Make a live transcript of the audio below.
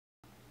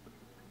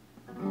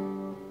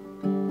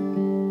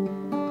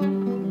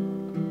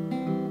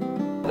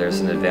there's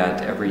an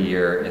event every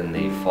year in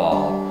the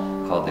fall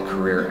called the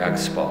Career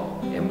Expo,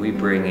 and we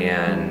bring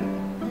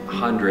in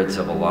hundreds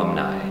of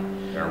alumni.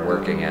 They're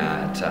working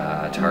at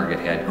Target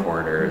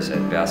headquarters,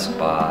 at Best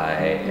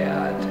Buy,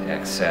 at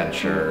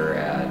Accenture,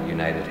 at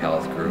United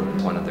Health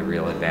Group. One of the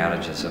real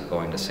advantages of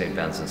going to St.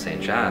 Ben's and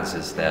St. John's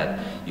is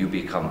that you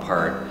become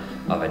part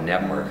of a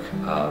network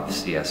of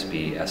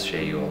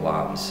CSB+SJU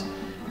alums,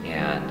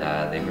 and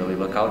they really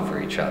look out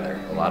for each other.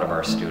 A lot of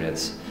our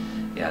students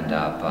end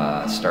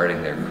up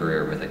starting their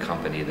career with a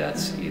company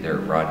that's either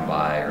run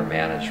by or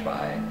managed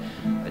by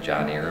a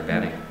Johnny or a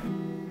Benny.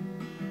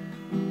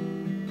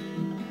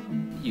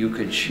 You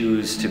could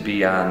choose to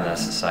be on the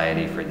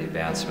Society for the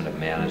Advancement of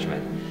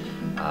Management.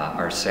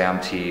 Our SAM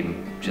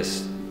team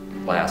just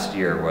last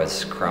year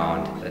was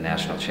crowned the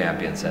national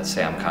champions at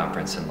SAM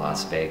conference in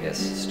Las Vegas.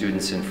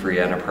 Students in free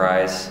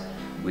enterprise,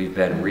 we've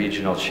been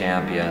regional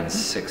champions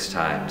 6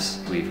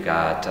 times. We've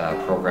got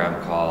a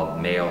program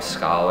called Mayo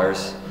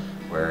Scholars,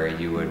 where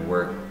you would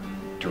work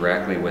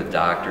directly with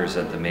doctors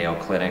at the Mayo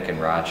Clinic in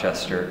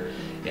Rochester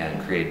and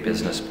create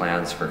business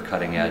plans for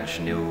cutting-edge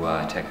new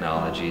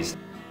technologies.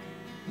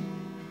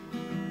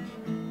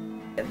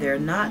 They're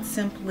not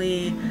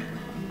simply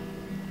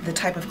the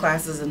type of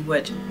classes in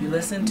which you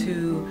listen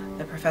to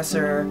the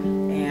professor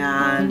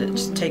and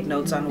just take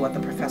notes on what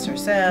the professor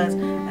says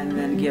and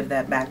then give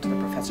that back to the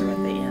professor at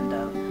the end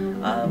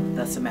of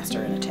the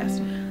semester in a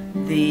test.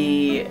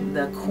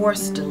 The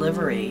course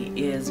delivery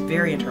is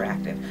very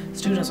interactive.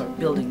 Students are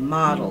building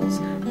models,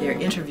 they're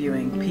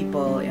interviewing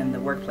people in the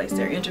workplace,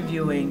 they're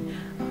interviewing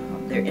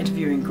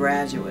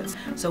graduates.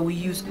 So we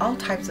use all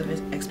types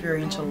of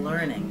experiential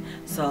learning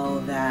so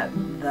that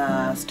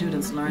the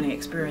students' learning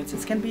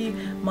experiences can be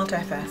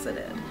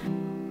multifaceted.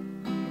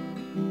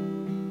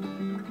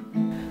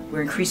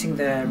 We're increasing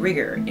the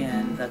rigor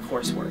in the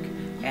coursework,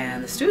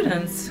 and the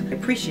students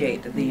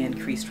appreciate the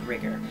increased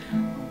rigor,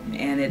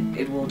 and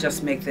it will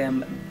just make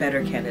them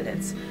better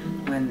candidates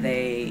when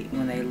they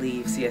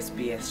leave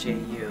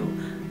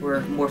CSB+SJU.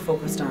 We're more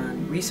focused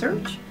on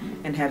research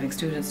and having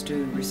students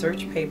do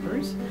research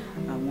papers.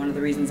 One of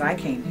the reasons I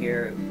came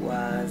here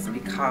was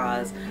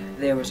because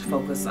there was a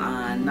focus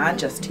on not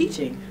just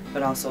teaching,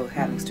 but also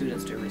having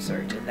students do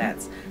research, and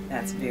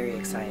that's very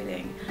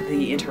exciting.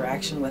 The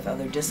interaction with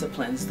other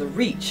disciplines, the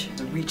reach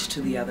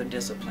to the other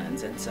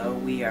disciplines, and so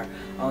we are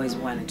always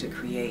wanting to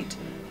create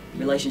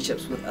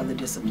relationships with other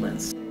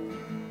disciplines.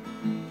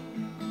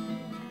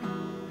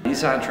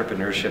 These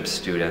entrepreneurship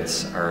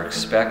students are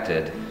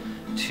expected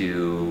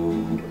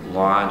to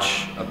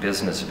launch a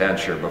business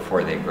venture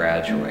before they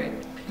graduate.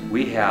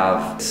 We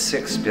have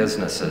 6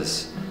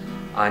 businesses,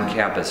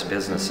 on-campus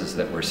businesses,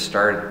 that were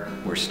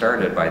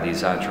started by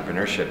these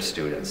entrepreneurship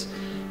students.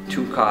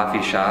 2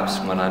 coffee shops,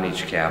 one on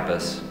each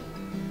campus,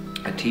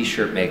 a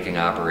t-shirt making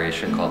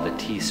operation called the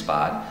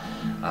T-Spot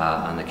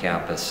on the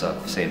campus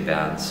of St.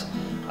 Ben's,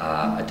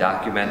 a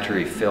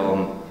documentary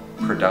film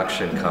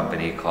production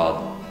company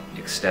called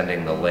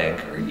Extending the Link,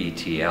 or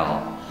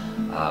ETL,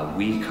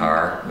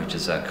 WeCar, which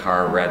is a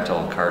car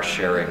rental, car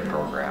sharing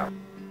program.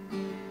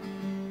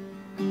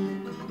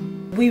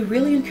 We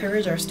really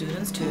encourage our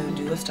students to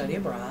do a study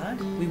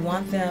abroad. We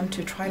want them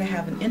to try to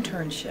have an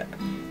internship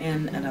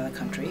in another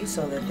country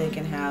so that they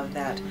can have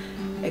that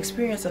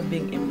experience of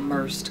being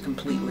immersed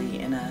completely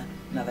in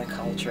another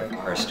culture.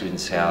 Our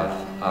students have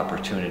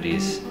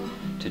opportunities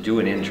to do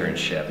an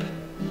internship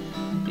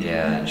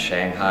in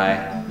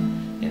Shanghai,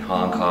 in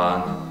Hong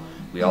Kong.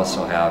 We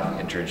also have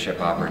internship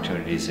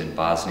opportunities in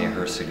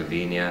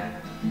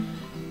Bosnia-Herzegovina,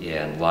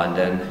 in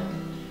London,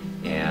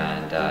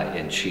 and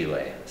in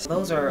Chile.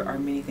 Those are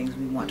many things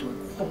we want to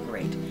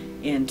incorporate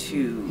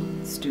into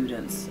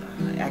students'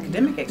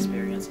 academic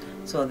experience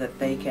so that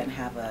they can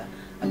have a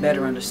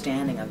better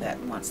understanding of that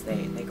once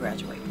they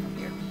graduate from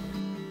here.